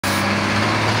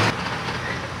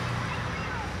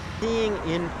seeing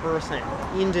in person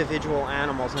individual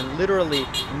animals and literally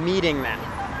meeting them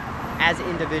as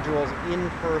individuals in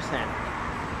person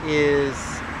is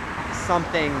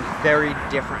something very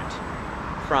different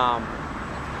from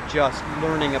just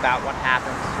learning about what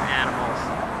happens to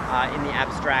animals in the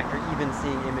abstract, or even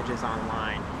seeing images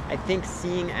online. I think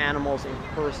seeing animals in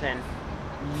person,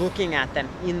 looking at them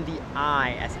in the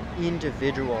eye as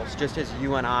individuals, just as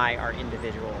you and I are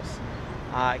individuals,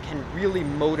 can really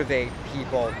motivate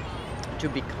people to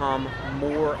become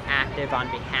more active on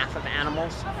behalf of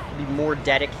animals, be more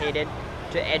dedicated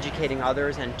to educating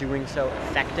others and doing so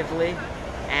effectively,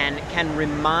 and can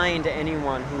remind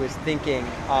anyone who is thinking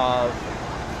of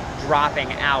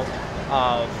dropping out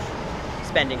of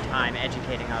spending time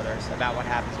educating others about what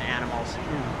happens to animals,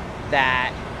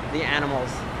 that the animals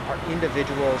are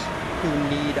individuals who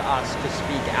need us to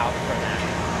speak out for them.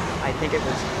 I think it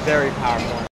was very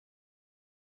powerful.